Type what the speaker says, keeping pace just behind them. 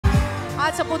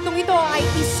At sa puntong ito ay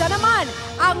isa naman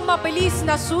ang mabilis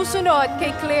na susunod kay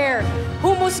Claire.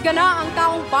 Humusga na ang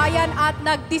taong bayan at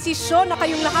nagdesisyon na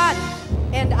kayong lahat.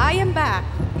 And I am back,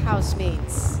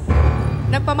 housemates.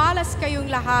 Nagpamalas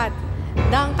kayong lahat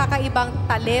ng kakaibang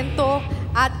talento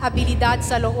at abilidad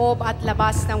sa loob at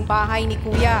labas ng bahay ni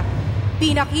Kuya.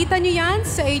 Pinakita niyo yan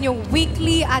sa inyong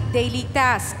weekly at daily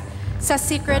task, sa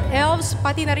Secret Elves,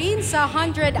 pati na rin sa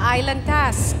 100 Island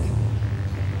task.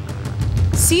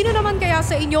 Sino naman kaya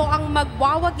sa inyo ang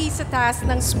magwawagi sa task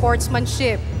ng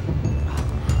sportsmanship?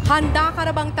 Handa ka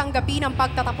na bang tanggapin ang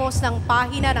pagtatapos ng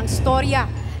pahina ng storya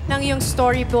ng iyong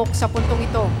storybook sa puntong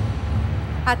ito?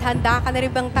 At handa ka na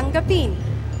rin bang tanggapin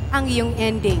ang iyong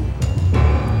ending?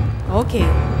 Okay,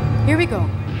 here we go.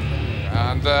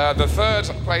 And the third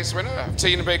place winner,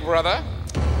 Teen Big Brother,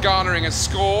 garnering a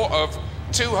score of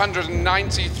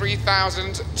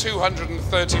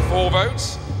 293,234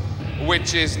 votes,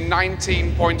 which is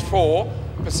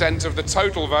 19.4% of the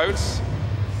total votes.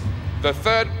 The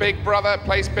third Big Brother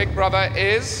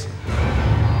is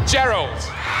Gerald.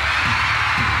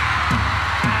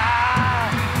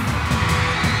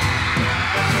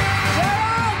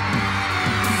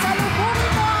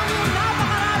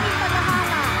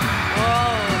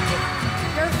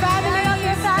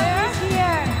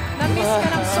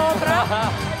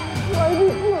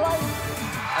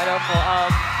 Ano po,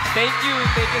 thank you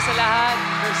sa lahat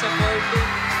for supporting.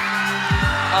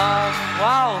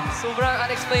 Wow, sobrang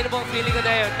unexplainable feeling ko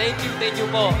na yun. Thank you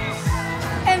po.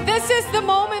 And this is the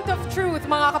moment of truth,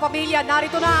 mga kapamilya.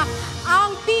 Narito na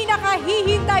ang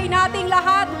pinakahihintay nating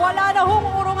lahat. Wala na hong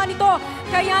urungan ito.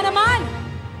 Kaya naman,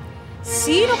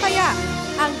 sino kaya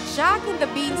ang Jack and the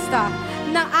Beanstalk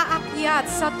na aakyat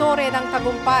sa tore ng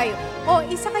tagumpay? O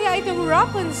isa kaya itong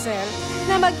Rapunzel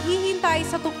na maghihintay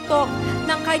sa tuktok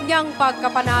ng kanyang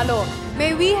pagkapanalo?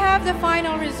 May we have the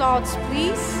final results,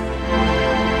 please?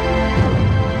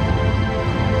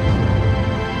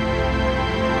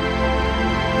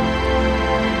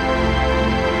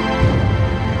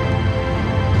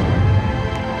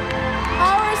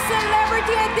 Our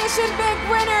Celebrity Edition big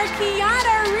winner,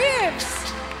 Kiana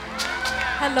Reeves.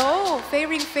 Hello,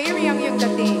 fairy ang iyong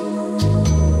dating.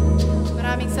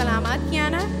 Maraming salamat,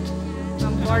 Kiana.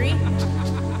 Ma'am Cory.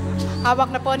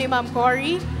 Hawak na po ni Ma'am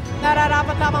Cory.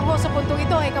 Nararapat lamang ho sa puntong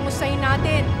ito ay kamustahin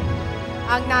natin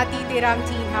ang natitirang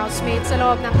teen housemates sa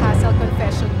loob ng Castle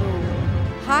Confession Room.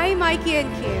 Hi, Mikey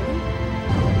and Kim.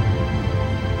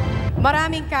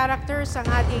 Maraming characters ang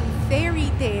ating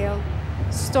fairy tale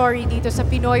story dito sa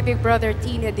Pinoy Big Brother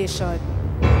Teen Edition.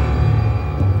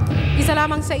 Isa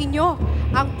lamang sa inyo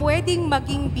ang pwedeng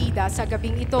maging bida sa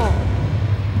gabing ito.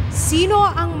 Sino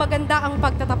ang maganda ang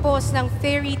pagtatapos ng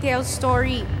fairy tale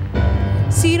story?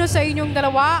 Sino sa inyong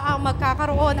dalawa ang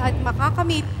magkakaroon at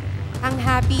makakamit ang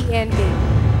happy ending?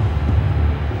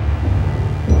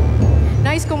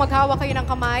 Nice kung maghawak kayo ng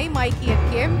kamay, Mikey at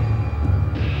Kim.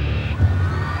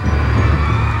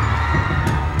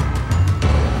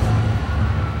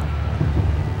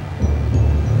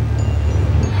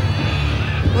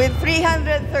 With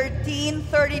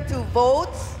 313.32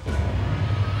 votes,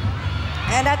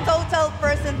 and a total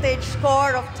percentage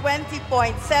score of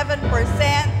 20.7%.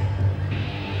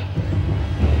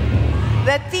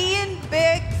 The Teen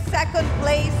Big second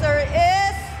placer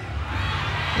is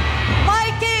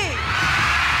Mikey.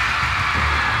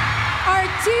 Our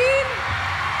team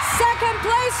second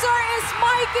placer is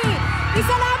Mikey.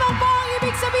 Isa lamang po ang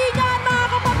ibig sabihin niyan, mga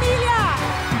kapamilya.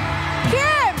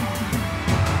 Kim,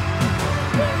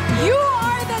 you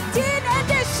are the Teen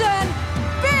Edition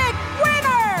big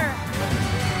winner.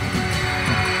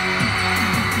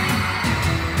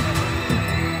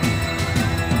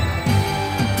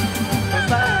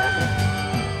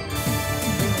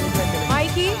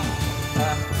 Mikey?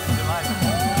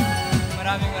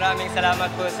 Maraming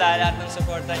salamat po sa lahat ng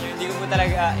suporta niyo. Hindi ko po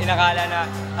talaga inakala na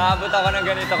aabot ako ng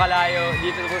ganito kalayo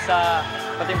dito po sa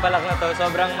patimpalak na to.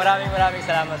 Sobrang maraming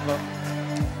salamat po.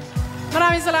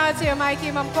 Maraming salamat sa iyo,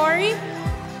 Mikey. Ma'am Cory?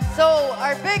 So,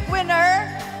 our big winner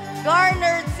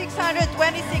garnered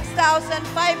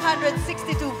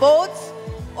 626,562 votes,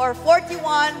 or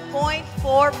 41.4%.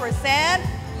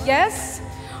 Yes?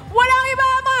 Walang iba,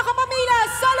 mga kapamilya.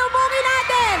 Salubungin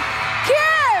natin,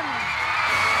 Kim!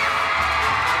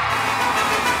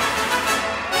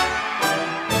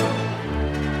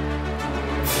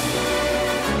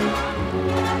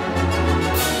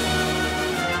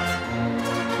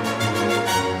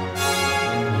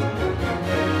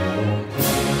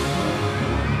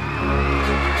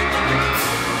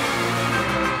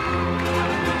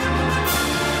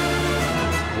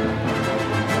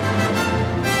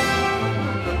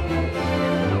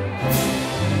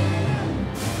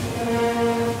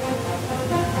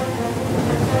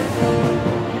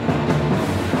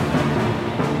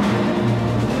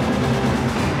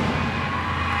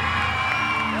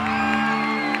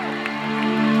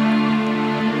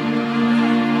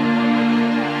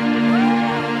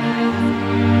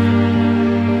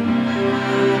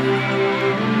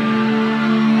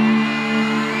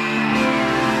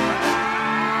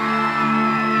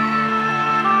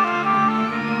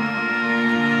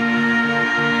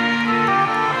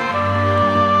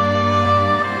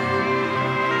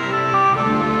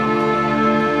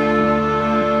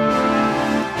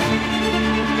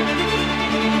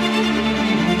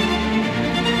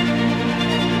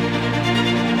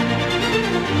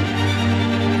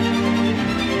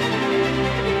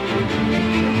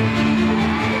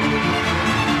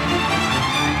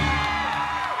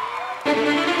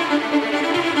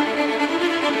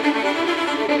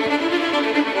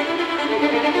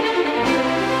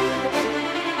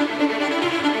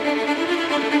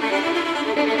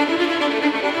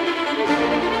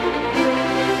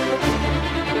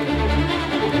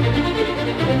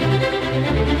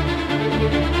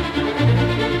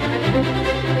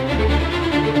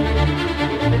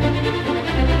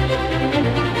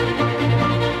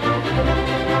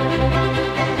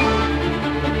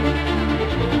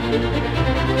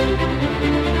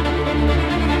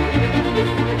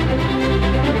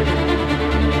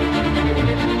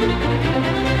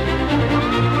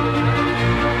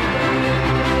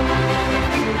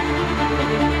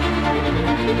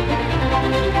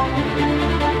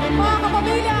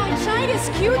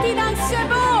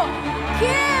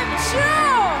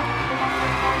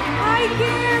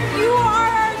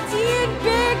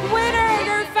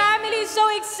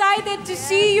 excited to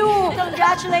see you.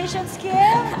 Congratulations,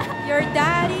 Kim. Your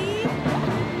daddy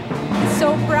is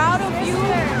so proud of you.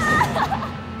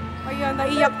 Ayan,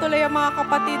 naiyak tuloy ang mga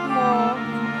kapatid mo.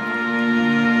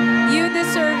 You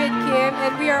deserve it, Kim,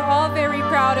 and we are all very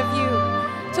proud of you.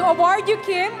 To award you,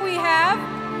 Kim, we have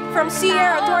from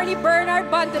CAIR Attorney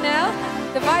Bernard Bantonel,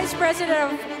 the Vice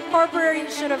President of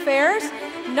Corporation Affairs.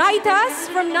 NITAS,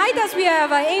 from NITAS we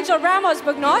have Angel Ramos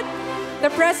Bugnot, the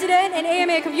President and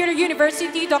AMA Computer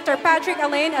University, Dr. Patrick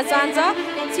Alain Azanza,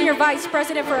 Senior Vice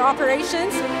President for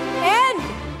Operations. And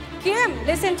Kim,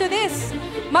 listen to this.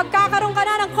 Magkakaroon ka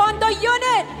na ng condo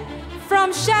unit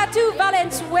from Chateau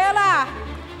Valenzuela.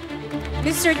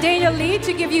 Mr. Daniel Lee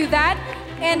to give you that.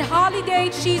 And Holiday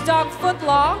Cheese Dog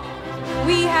Footlong,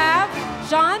 we have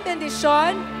John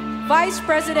Bendishon, Vice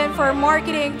President for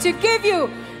Marketing, to give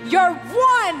you your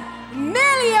 1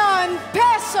 million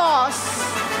pesos.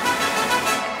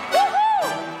 Woohoo!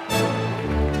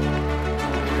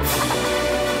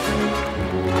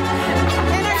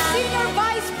 And our Senior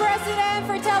Vice President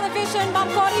for Television, Ma'am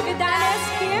Connie Vidanes,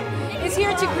 Kim, is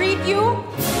here to greet you.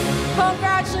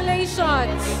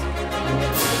 Congratulations.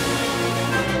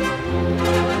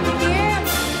 Kim,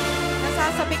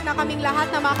 nasasabik na kaming lahat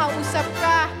na makausap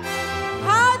ka.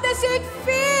 How does it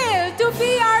feel to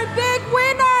be our big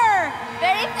winner?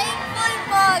 Very thankful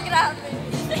po. Grabe.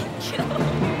 Thank you.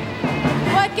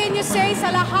 What can you say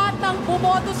sa lahat ng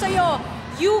bumoto sa'yo?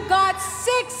 You got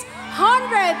 600,000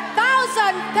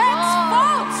 text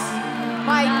votes!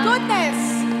 My goodness!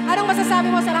 Anong masasabi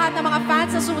mo sa lahat ng mga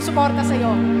fans na sumusuporta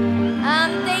sa'yo?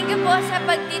 Thank you po sa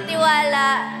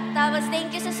pagtitiwala. Tapos thank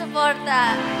you sa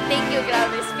suporta. Thank you,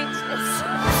 grabe. Speechless.